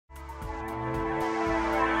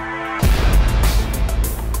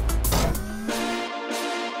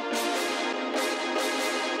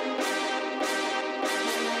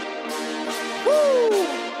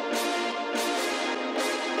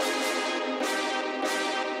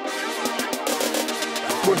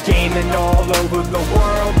We're gaming all over the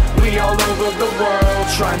world, we all over the world,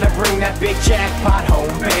 trying to bring that big jackpot home,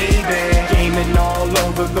 baby. Gaming all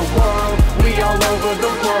over the world, we all over the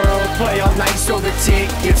world, play all night so the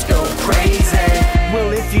tickets go crazy.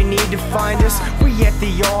 Well, if you need to find us, we at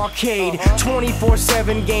the arcade.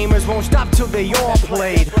 24/7 gamers won't stop till they all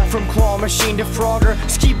played. From claw machine to Frogger,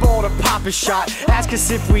 skee ball to pop-a shot. Ask us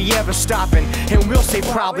if we ever stopping, and we'll say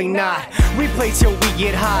probably not. We play till we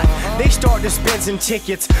get hot. They start dispensing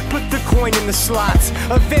tickets, put the coin in the slots.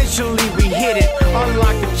 Eventually we hit it,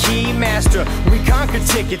 unlock the key master. We conquer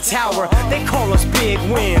Ticket Tower. They call us big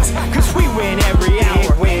wins, cause we win every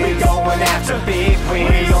hour. We going after big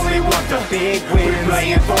wins. We only want the big wins. We're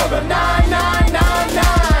playing for the 9999.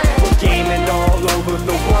 We're gaming all over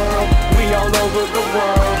the world, we all over the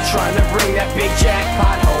world, trying to bring that big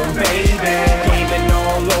jackpot home, baby. Gaming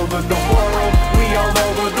all over the world, we all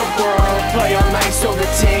over the world, play all night so the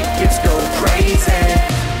tickets go crazy.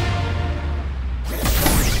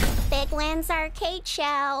 Big Wins Arcade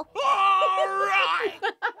Show. Alright!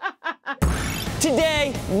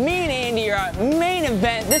 Today, me and Andy are at main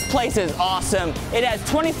event. This place is awesome. It has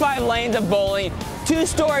 25 lanes of bowling, 2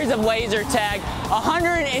 stories of laser tag,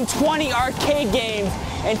 120 arcade games,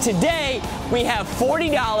 and today we have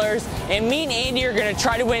 $40, and me and Andy are gonna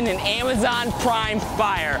try to win an Amazon Prime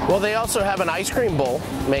Fire. Well, they also have an ice cream bowl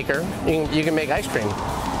maker. You can make ice cream.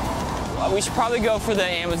 We should probably go for the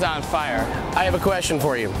Amazon Fire. I have a question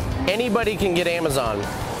for you. Anybody can get Amazon,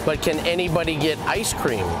 but can anybody get ice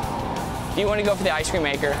cream? Do you want to go for the ice cream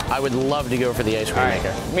maker? I would love to go for the ice cream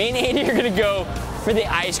maker. Me and Andy are gonna go for the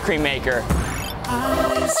ice cream maker.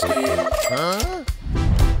 Ice cream. Huh?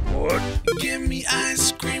 What? Give me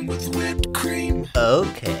ice cream with whipped cream.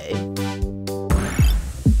 Okay.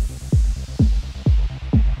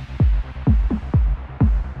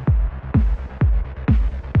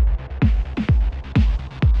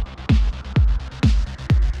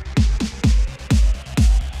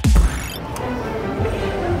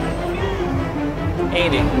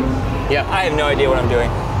 Andy. Yeah. I have no idea what I'm doing.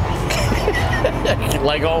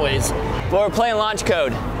 Like always. But we're playing launch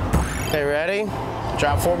code. Okay, ready?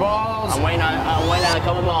 Drop 4 balls. I'm waiting on a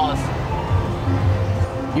couple balls.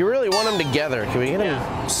 You really want them together. Can we get them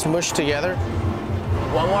smushed together?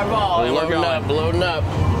 One more ball and we're Loading going. up, loading up.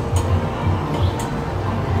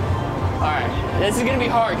 All right, this is gonna be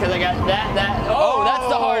hard because I got that. Oh, that's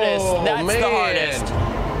the hardest. That's man. the hardest.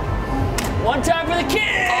 One time for the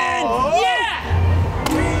kids. Oh. Yeah.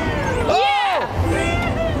 Yeah.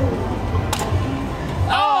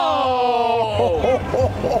 Oh.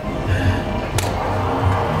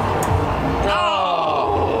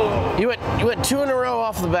 Oh. You went 2 in a row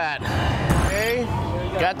off the bat. Okay,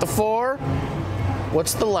 got the 4.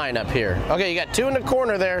 What's the lineup here? Okay, you got 2 in the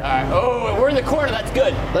corner there. All right. Oh, we're in the corner. That's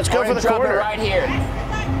good. Let's go for the drop corner. it right here.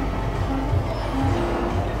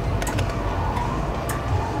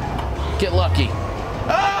 Get lucky.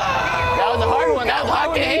 That was a hard one. That was a hard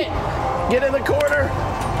one to hit. Get in the corner.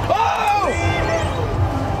 Oh!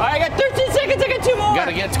 All right, I got 13 seconds. I got 2 more.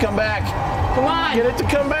 Gotta get it to come back. Come on. Get it to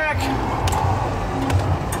come back.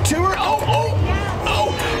 2 or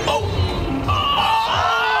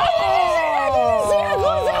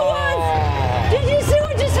Did you see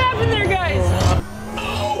what just happened there, guys?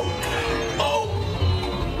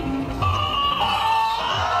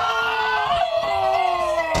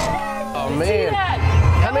 Oh See man. that?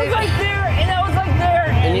 That was like there, and that was like there.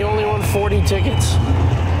 And you only won 40 tickets.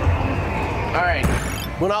 All right.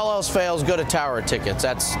 When all else fails, go to Tower Tickets.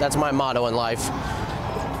 That's my motto in life.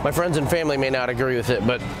 My friends and family may not agree with it,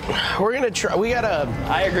 but we're gonna try.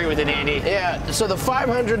 I agree with it, Andy. Yeah. So the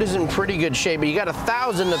 500 is in pretty good shape, but you got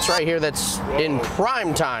 1,000 that's right here that's in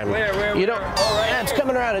prime time. Where? You don't. Oh, right yeah, it's here.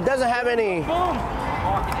 coming around. It doesn't have any. Boom.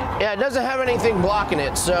 Yeah, it doesn't have anything blocking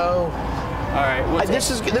it. So. All right. This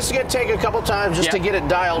is gonna take a couple times just to get it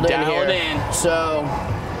dialed in here. So.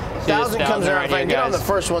 1,000 comes around. If I can get on the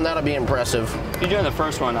first one, that'll be impressive. You're doing the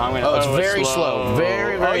first one. I'm gonna. Oh, it's very slow.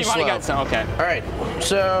 Very, very slow. slow. Oh, you got some. Okay. All right.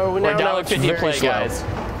 So now it's $1.50 very play, slow. guys.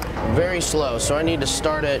 Very slow. So I need to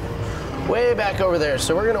start it way back over there.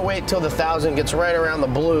 So we're gonna wait till the 1,000 gets right around the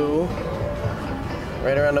blue.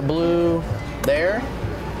 Right around the blue. There.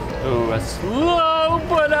 Ooh, that's slow,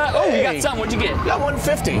 but oh, you got Hey. something. What'd you get? Got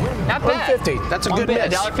 150. Not bad. 150. That's a good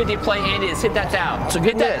miss. $1.50 play, Andy. Is hit that thou. It's a good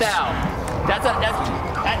hit miss. that thou. That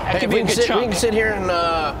Hey, could we be a can good chunk. We can sit here and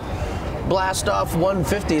blast off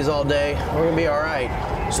 150s all day. We're gonna be all right.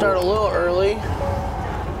 Start a little early.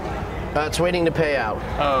 It's waiting to pay out.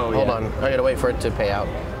 Oh, Hold yeah. on. I gotta wait for it to pay out.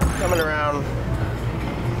 Coming around.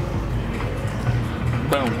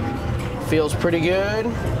 Boom. Feels pretty good.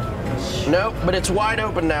 Nope, but it's wide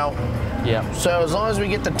open now. Yeah. So as long as we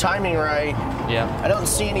get the timing right, Yeah. I don't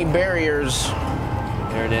see any barriers.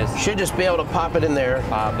 There it is. Should just be able to pop it in there.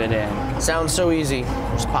 Pop it in. Sounds so easy.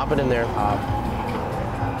 Just pop it in there. Pop.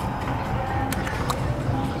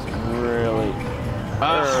 Really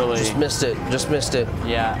early. Just missed it. Just missed it.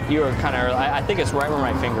 Yeah, you were kind of early. I think it's right where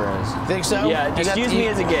my finger is. Think so? Yeah, just use me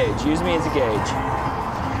as a gauge. Use me as a gauge.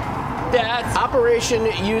 That's Operation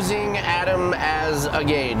using Adam as a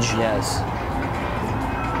gauge. yes.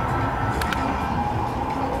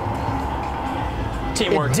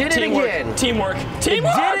 Teamwork. It did it teamwork, again. Teamwork. It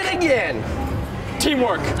Teamwork. did it again.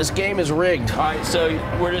 Teamwork. This game is rigged. All right, so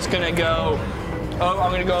we're just gonna go. Oh,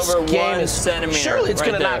 I'm gonna go over This game 1 is- centimeter. Surely it's right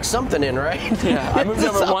gonna there. knock something in, right? Yeah, I moved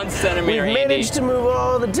over 1 centimeter. We've managed to move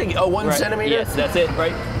all the tickets. Oh, 1 Right. centimeter? Yes, that's it.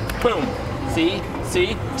 Right. Boom. See,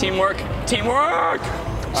 teamwork, teamwork. All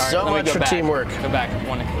right, So let me much go for back. teamwork. Go back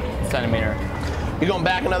 1 centimeter. You going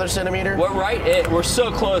back another centimeter? We're right. We're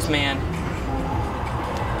so close, man.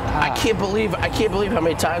 I can't believe how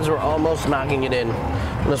many times we're almost knocking it in.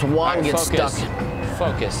 And this wand All right, gets focus. stuck.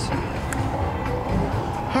 Focus.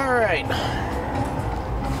 All right.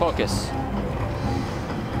 Focus.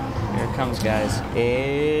 Here it comes, guys.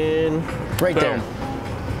 And right there.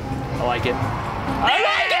 Boom. I like it. I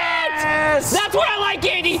like it! Yes! That's what I like,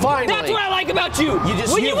 Andy! Finally. That's what I like about you!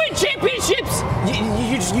 When you win championships!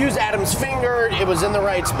 You just use Adam's finger. It was in the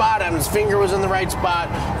right spot. Adam's finger was in the right spot.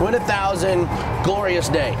 Win 1,000. Glorious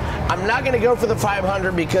day. I'm not going to go for the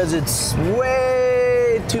 500 because it's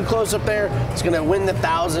way too close up there. It's going to win the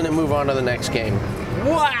 1,000 and move on to the next game.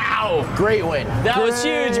 Wow! Great win. That was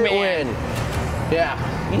huge, man. Win. Yeah.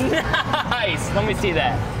 Nice! Let me see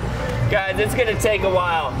that. Guys, it's gonna take a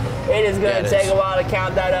while. It is gonna Yeah, it take is. a while to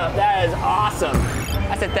count that up. That is awesome.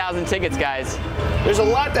 That's 1,000 tickets, guys. There's a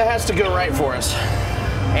lot that has to go right for us.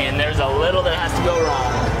 And there's a little that has to go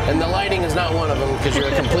wrong. And the lighting is not one of them because you're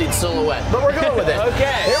a complete silhouette. But we're going with it.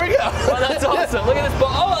 Okay. Here we go. Well, that's awesome. Look at this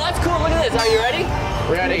ball. Oh, that's cool. Look at this. Are you ready?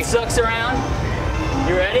 Ready. It sucks around.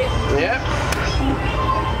 You ready? Yep.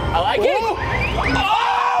 I like it. Whoa.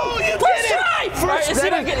 Oh! You First did it! try! All right, let's see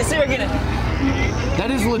if I get it. See if I get it. That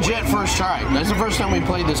is legit first try. That's the first time we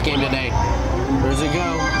played this game today. Where's it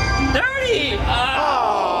go? 30!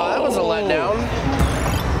 Oh, that was a letdown.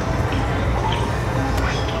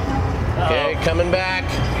 Okay, coming back.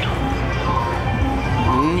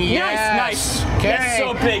 Yes. Nice. Okay. That's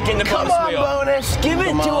so big in the Come bonus on, wheel. bonus. Give it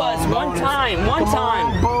Come to on, us one bonus. time. One Come time.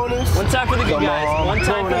 on, bonus. One time for the good Come guys. on, One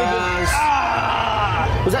time for the good bonus.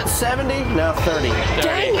 Ah! Was that 70? No, 30. 30.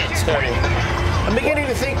 Dang it. 30. I'm beginning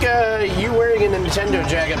to think you wearing a Nintendo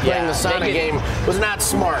jacket playing Yeah, the Sonic make it- game was not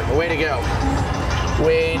smart. Way to go.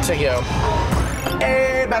 Way to go.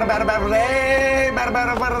 Hey, batter, batter, batter, hey, batter,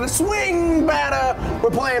 batter, batter, swing, batter. We're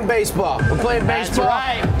playing baseball. We're playing That's baseball.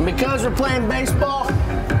 right. And because we're playing baseball,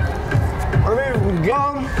 we're making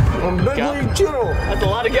gum and Big Gum? League Chew. That's a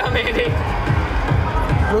lot of gum, Andy.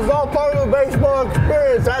 It was all part of the baseball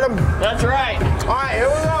experience, Adam. That's right. All right, here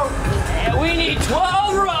we go. And we need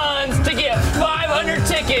 12 runs to get 500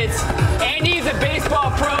 tickets. Andy's a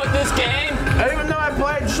baseball pro at this game. Even though I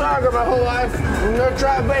played soccer my whole life, I'm gonna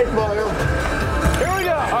try baseball here. Here we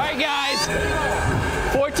go. All right, guys.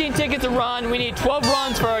 14 tickets a run. We need 12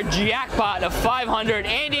 runs for a jackpot of 500.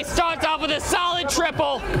 Andy starts off with a solid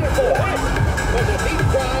triple. Pop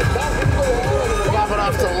it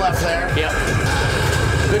off to the left there. Yep.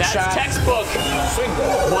 Good That's shot. textbook.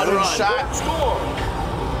 One Good run. shot.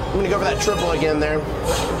 I'm gonna go for that triple again there.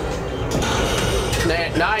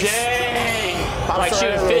 Nice. Dang. Pops Like right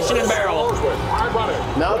shooting in. fish in a barrel.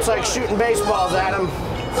 Now it's like shooting baseballs, Adam.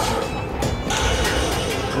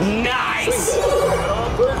 Nice.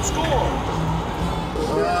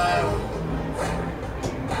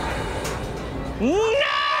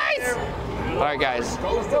 Nice. All right, guys.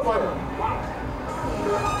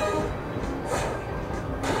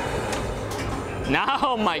 Now,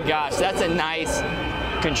 oh my gosh, that's a nice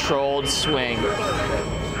controlled swing.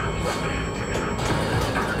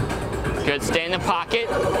 Good, stay in the pocket.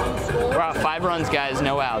 We're out 5 runs, guys,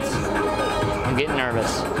 no outs. I'm getting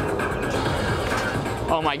nervous.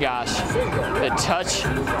 Oh my gosh, the touch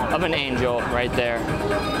of an angel right there.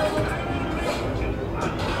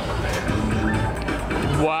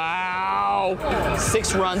 Wow.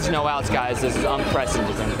 6 runs, no outs, guys. This is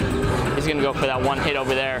unprecedented. He's gonna go for that one hit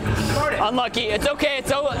over there. Unlucky. It's okay.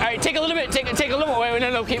 It's over. All right, take a little bit. Take a little more. Wait,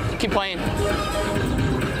 no, keep playing.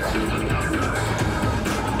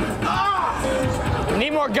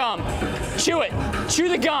 Need more gum. Chew it. Chew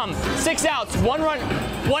the gum. 6 outs. 1 run.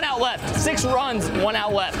 1 out left. 6 runs. 1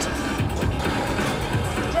 out left.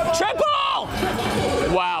 Triple!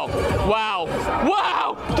 Wow. Wow.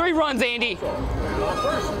 Wow. 3 runs. runs, Andy.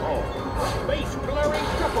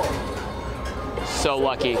 So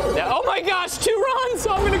lucky. Oh my gosh, 2 runs!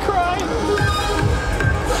 I'm gonna cry.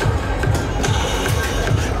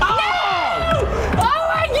 Oh! Oh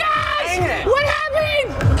my gosh! Dang it. What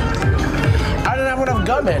happened? I didn't have enough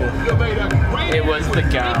gum in. It was the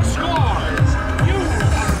gum.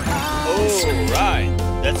 Alright.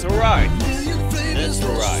 That's alright. That's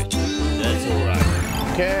alright. That's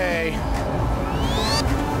alright. Okay.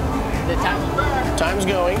 The Time's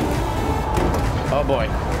going. Oh boy.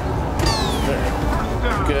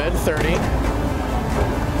 Good, 30.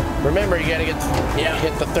 Remember, you gotta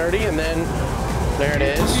hit the 30 and then there it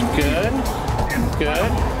is. Good.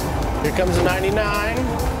 Good. Here comes the 99.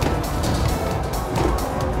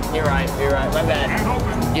 You're right, my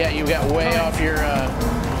bad. Yeah, you got way off your,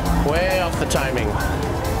 way off the timing.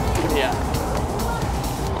 Yeah.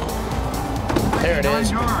 There it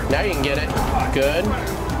is. Now you can get it. Good.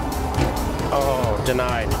 Oh,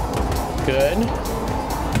 denied. Good.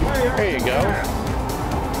 There you go.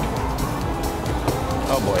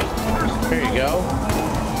 Oh boy. There you go.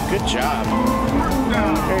 Good job.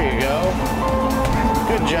 There you go.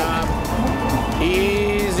 Good job.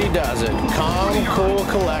 Easy does it. Calm, cool,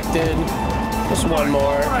 collected. Just one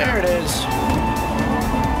more. There it is.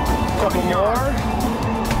 Couple more.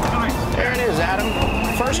 There it is, Adam.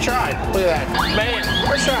 First try. Look at that. Man,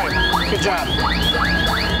 first try. Good job.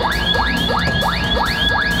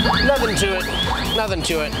 Nothing to it. Nothing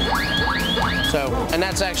to it. So, and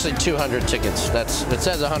that's actually 200 tickets. It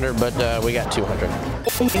says 100, but we got 200.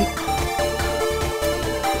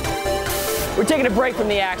 We're taking a break from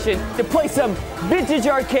the action to play some vintage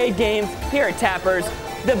arcade games here at Tappers,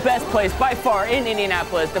 the best place by far in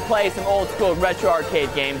Indianapolis to play some old school retro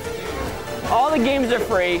arcade games. All the games are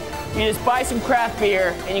free. You just buy some craft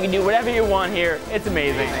beer and you can do whatever you want here. It's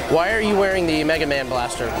amazing. Why are you wearing the Mega Man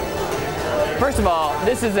blaster? First of all,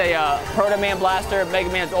 this is a Proto Man blaster. Mega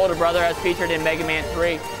Man's older brother, as featured in Mega Man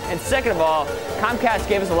 3. And second of all, Comcast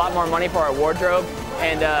gave us a lot more money for our wardrobe,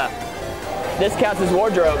 and this counts as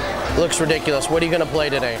wardrobe. Looks ridiculous. What are you going to play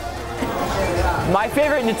today? My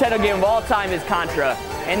favorite Nintendo game of all time is Contra,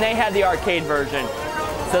 and they had the arcade version.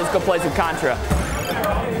 So let's go play some Contra.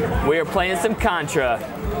 We are playing some Contra.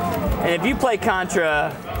 And if you play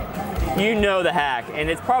Contra, you know the hack, and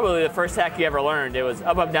it's probably the first hack you ever learned. It was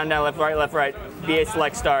up, up, down, down, left, right, BA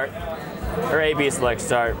select start, or AB select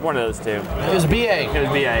start, one of those two. It was BA. It was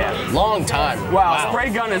BA, yeah. Long time. Wow. Spray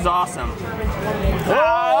gun is awesome.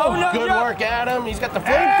 Oh, no, good no. work, Adam. He's got the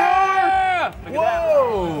flamethrower.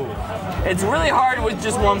 Whoa. It's really hard with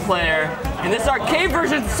just one player, and this arcade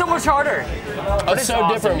version is so much harder. But It's so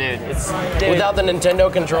awesome, different. Dude. Without the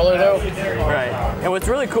Nintendo controller, though? Right. And what's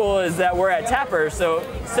really cool is that we're at Tapper, so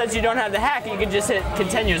since you don't have the hack, you can just hit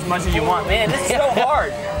continue as much as you want. Man, it's so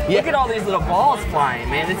hard. Look at all these little balls flying,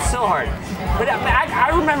 man. It's so hard. But I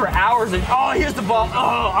remember hours of, oh, here's the ball.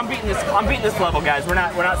 Oh, I'm beating this level, guys. We're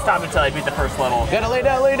not stopping until I beat the first level. Gotta lay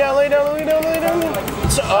down, lay down, lay down, lay down, lay down.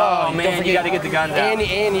 So, oh man, you gotta get the gun down.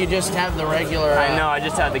 And you just have the regular. I know, I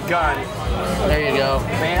just had the gun. There you go.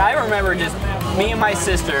 Man, I remember just me and my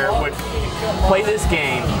sister would play this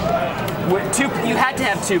game. You had to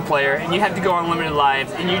have 2-player, and you had to go unlimited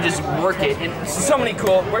lives, and you just work it. And so many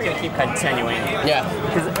cool. We're gonna keep continuing. Yeah.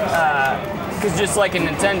 Because just like in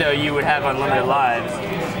Nintendo, you would have unlimited lives.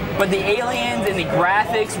 But the aliens and the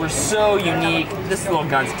graphics were so unique. This little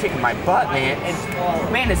gun's kicking my butt, man.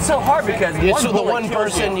 And it's so hard because the one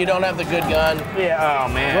person you don't have the good gun. Yeah.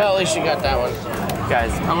 Oh man. Well, at least you got that one.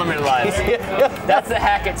 Guys, unlimited lives. That's the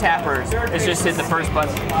hack at Tappers. It's just hit the first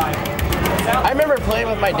button. I remember playing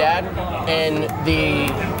with my dad, and the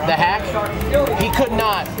hack, he could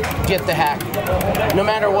not get the hack. No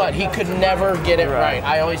matter what, he could never get it right.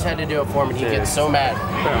 I always had to do it for him, and he gets so mad.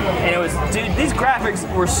 And it was, dude, these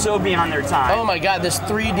graphics were so beyond their time. Oh my God, this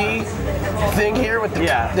 3D thing here with the...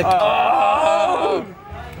 oh!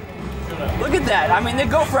 Look at that. I mean, they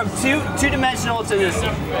go from two-dimensional to this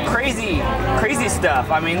crazy stuff.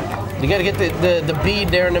 I mean... You gotta get the bead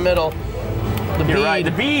there in the middle. You're right,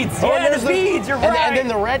 the beads. Oh, yeah, the beads, you're right. And then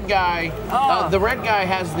the red guy, the red guy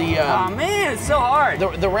has the... oh man, it's so hard.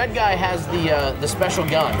 The red guy has the special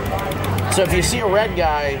gun. So if you see a red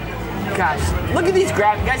guy... Gosh, look at these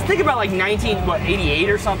graphics. Guys, think about like 1988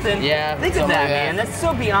 or something. Yeah. Think of that, man. That's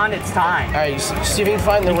so beyond its time. All right, see if you can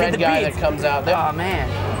find the red guy that comes out there. Oh man,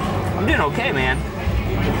 I'm doing okay, man.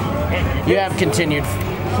 You have continued.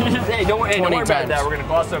 Hey, don't worry about that. We're gonna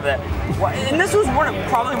gloss over that. And this was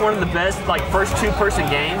probably one of the best like first two-person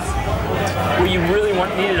games where you really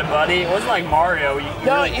needed a buddy. It wasn't like Mario.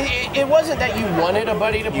 No, it wasn't that you wanted a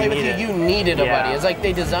buddy to play with you. You needed a buddy. It's like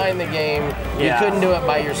they designed the game. You couldn't do it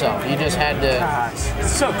by yourself. You just had to. Gosh,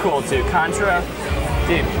 it's so cool too. Contra,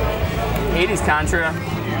 dude. 80s Contra.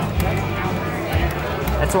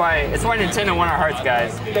 That's why Nintendo won our hearts,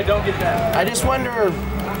 guys. They don't get that. I just wonder.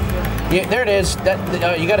 Yeah, there it is. That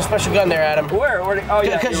you got a special gun there, Adam. Where? Oh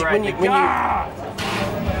yeah, you're right.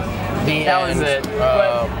 That was it.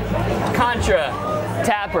 But Contra,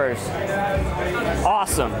 tappers,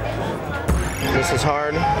 awesome. This is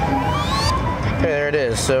hard. Okay, there it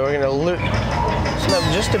is. So we're gonna loosen up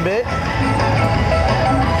just a bit.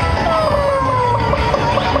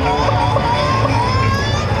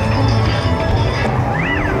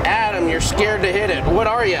 Adam, you're scared to hit it. What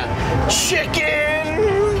are you? Chicken!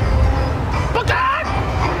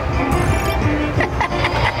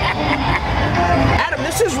 Adam,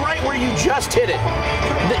 this is right where you just hit it.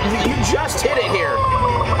 You just hit it here.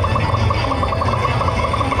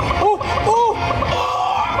 Oh!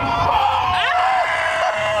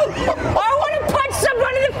 I want to punch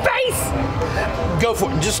someone in the face! Go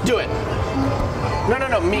for it. Just do it.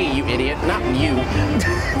 No, me, you idiot. Not you.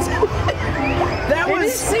 That was. I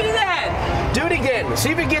didn't see that. Do it again.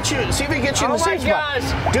 See if it gets you. See if it gets you in the same spot. Oh my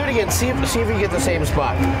gosh. Do it again. See if you get the same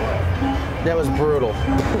spot. That was brutal.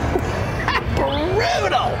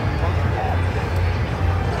 Brutal.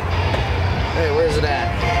 Hey, where's it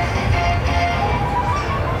at?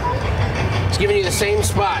 It's giving you the same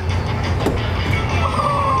spot.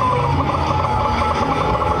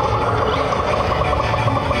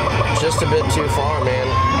 Just a bit too far, man.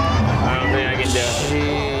 I don't think I can do it.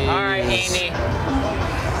 Jeez. All right, Andy.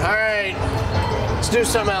 All right. Let's do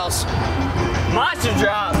something else. Monster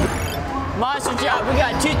drop. Monster drop. We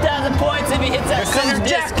got 2,000 points if he hits that center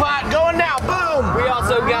disc. Jackpot going now. Boom. We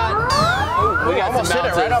also got. We got almost some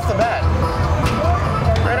hit it right off the bat.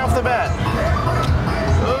 Right off the bat.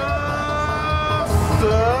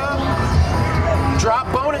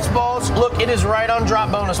 Drop bonus balls. Look, it is right on drop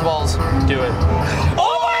bonus balls. Do it.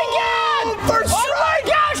 Oh my God! First try! Oh my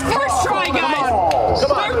gosh! First try, guys!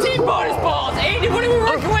 Come on. 13 bonus balls. Andy, what are we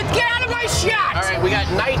working with? Get out of my shot! All right, we got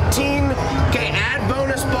 19. Okay, add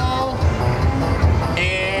bonus ball.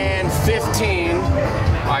 And 15.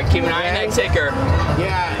 All right, keep an eye on that ticker.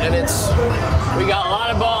 Yeah, and it's. We got a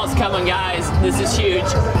lot of balls coming, guys. This is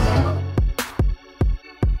huge.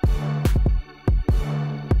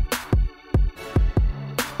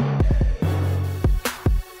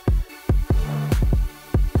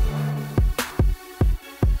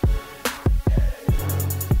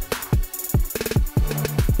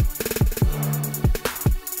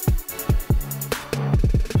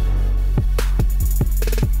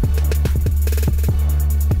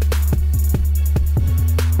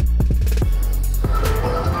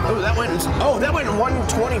 That went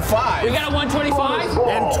 125. We got a 125?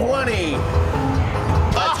 And 20.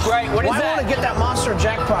 That's great. What is that? I want to get that monster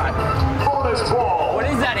jackpot. Bonus ball. What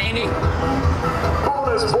is that, Andy?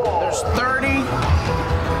 Bonus ball. There's 30.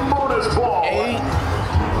 Bonus ball. 8.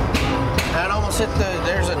 That almost hit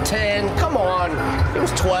there's a 10. Come on. It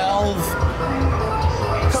was 12.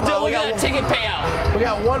 Still, we got a ticket payout. We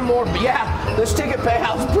got one more. Yeah, this ticket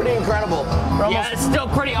payout is pretty incredible. Yeah, it's still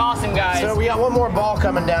pretty awesome, guys. So we got one more ball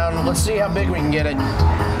coming down. Let's see how big we can get it.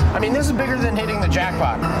 I mean, this is bigger than hitting the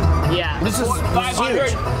jackpot. Yeah. This is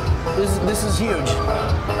 500. huge. This is huge.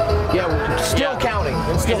 Yeah, we're still counting.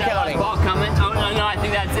 It's still counting. Ball coming? Oh no, I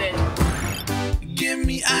think that's it. Give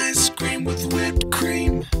me ice cream with whipped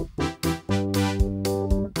cream.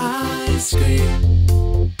 Ice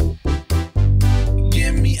cream.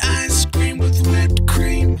 Give me ice cream with whipped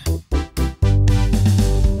cream.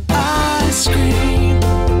 Ice cream.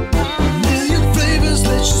 A million flavors,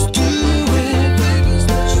 let's just do it.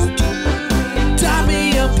 Tie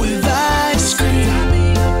me up with ice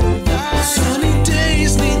cream. Sunny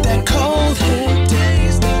days need that cold hit.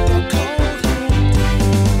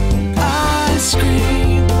 Ice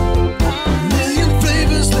cream. A million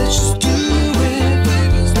flavors, let's just do it.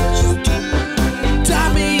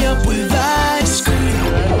 Tie me up with ice cream.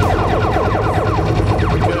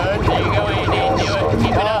 Good. There you go, Andy. Do it.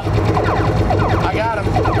 Keep it up.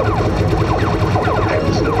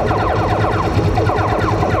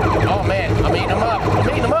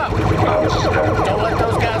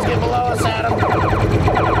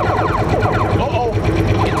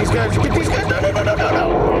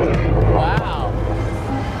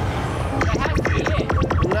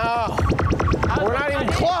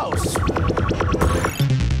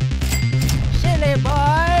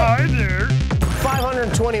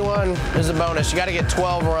 promise. You got to get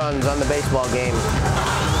 12 runs on the baseball game.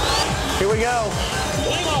 Here we go.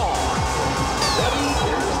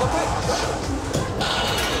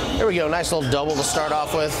 Here we go. Nice little double to start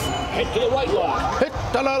off with. Hit to the right line. Hit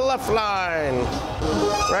to the left line.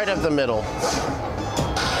 Right up the middle.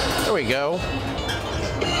 There we go.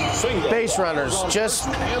 Base runners. Just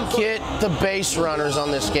get the base runners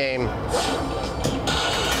on this game.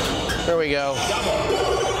 There we go.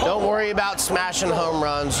 Don't worry about smashing home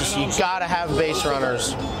runs. Just, you gotta have base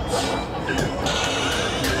runners.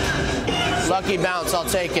 Lucky bounce, I'll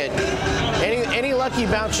take it. Any lucky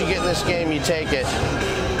bounce you get in this game, you take it.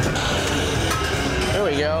 There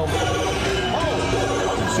we go.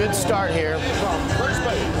 Good start here.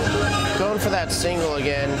 Going for that single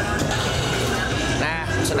again.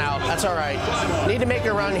 Nah, it's an out. That's all right. Need to make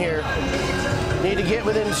a run here. Need to get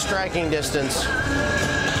within striking distance.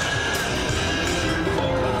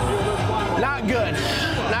 Not good.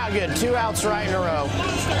 Not good. 2 outs right in a row.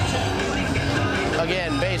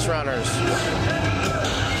 Again, base runners.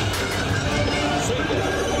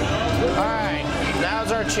 All right,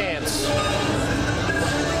 now's our chance.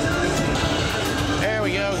 There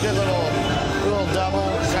we go. Good little double.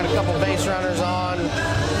 Got a couple base runners on.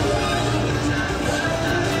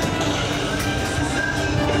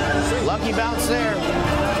 Lucky bounce there.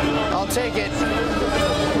 I'll take it.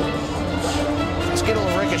 Let's get a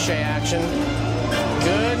little ricochet action.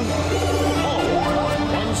 Good.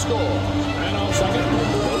 One score. And on second.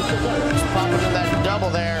 Just popping in that double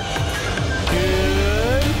there.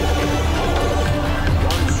 Good.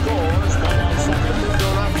 One scores. One on second.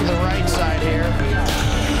 Going off to the right side here.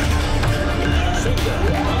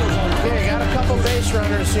 Okay, got a couple base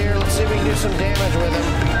runners here. Let's see if we can do some damage with them.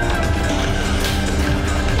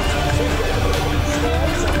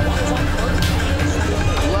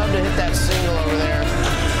 Love to hit that single over there.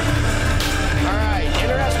 All right,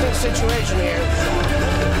 interesting situation here.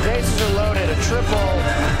 Bases are loaded, a triple.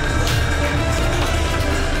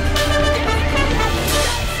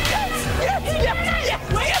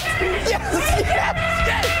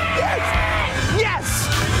 Yes!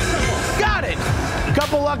 Got it!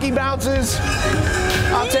 Couple lucky bounces.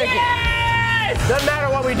 I'll take it. Doesn't matter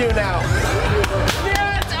what we do now.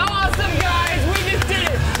 That's awesome, guys. We just did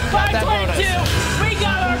it. 522. We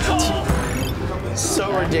got our goal.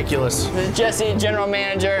 So ridiculous. This is Jesse, general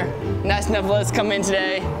manager. Nice enough to let us come in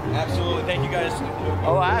today. Absolutely. Thank you guys.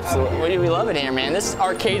 Oh, absolutely. We love it here, man. This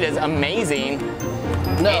arcade is amazing.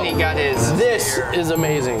 No, And he got his. this is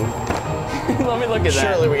amazing. Let me look at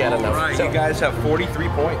that. Surely we got enough. All right, you guys have 43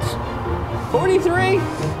 points. 43?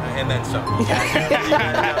 And then some.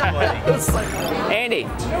 Andy,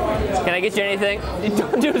 can I get you anything?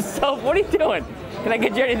 Don't do a self. What are you doing? Can I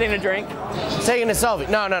get you anything to drink? Taking a selfie.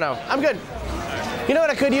 No. I'm good. You know what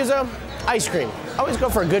I could use though? Ice cream. I always go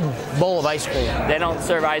for a good bowl of ice cream. They don't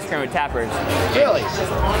serve ice cream with tappers. Really?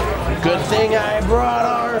 Good thing I brought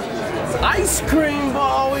our ice cream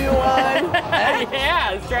ball we won. Yeah,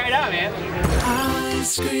 let's try it out, man.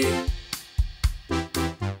 Ice cream.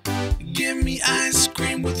 Give me ice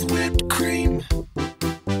cream with whipped cream.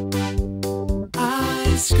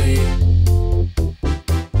 Ice cream.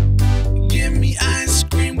 Give me ice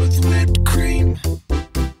cream with whipped cream.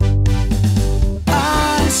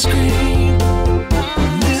 Ice cream. A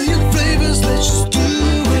million flavors, let's just do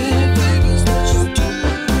it.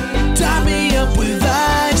 Tie me up with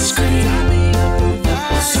ice cream.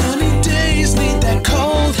 Sunny days need that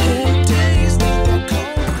cold head.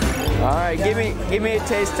 All right, give me a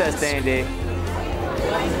taste test, Andy.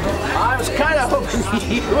 I was kind of hoping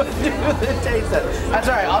you would do the taste test. That's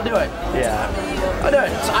all right. I'll do it. Yeah. I'll do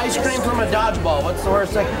it. It's ice cream from a dodgeball. What's the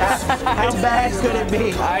worst thing? How bad could it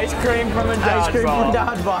be? Ice cream from a Ice cream from a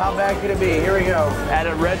dodgeball dodgeball. How bad could it be? Here we go. at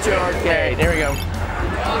a retro arcade. Here we go.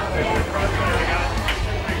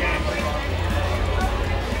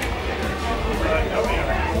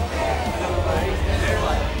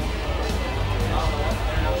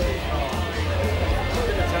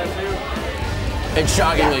 It's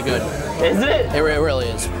shockingly good. Is it? It really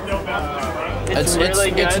is. It's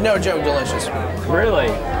really good? It's no joke delicious. Really?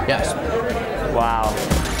 Yes. Wow.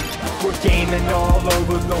 We're gaming all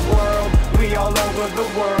over the world. We all over the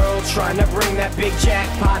world. Trying to bring that big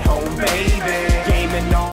jackpot home, baby. Gaming all